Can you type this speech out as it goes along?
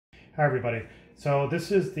Hi everybody. So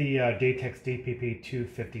this is the Datecs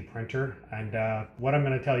DPP250 printer, and what I'm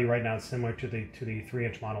going to tell you right now is similar to the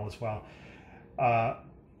 3-inch model as well.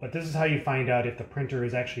 But this is how you find out if the printer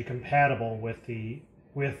is actually compatible with the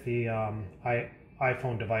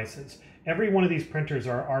iPhone devices. Every one of these printers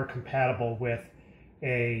are compatible with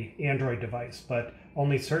a Android device, but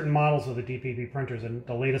only certain models of the DPP printers and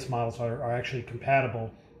the latest models are actually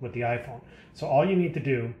compatible with the iPhone. So all you need to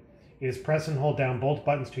do is press and hold down both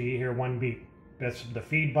buttons till you hear one beep. That's the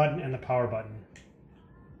feed button and the power button.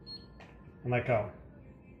 And let go.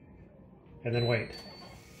 And then wait.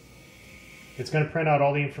 It's going to print out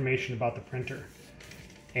all the information about the printer.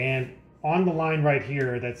 And on the line right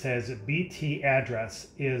here that says BT address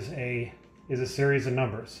is a series of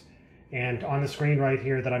numbers. And on the screen right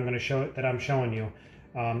here that I'm showing you,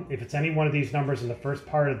 if it's any one of these numbers in the first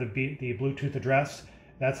part of the Bluetooth address,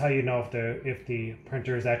 that's how you know if the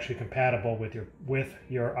printer is actually compatible with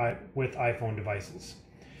iPhone devices.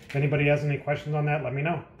 If anybody has any questions on that, let me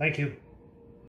know. Thank you.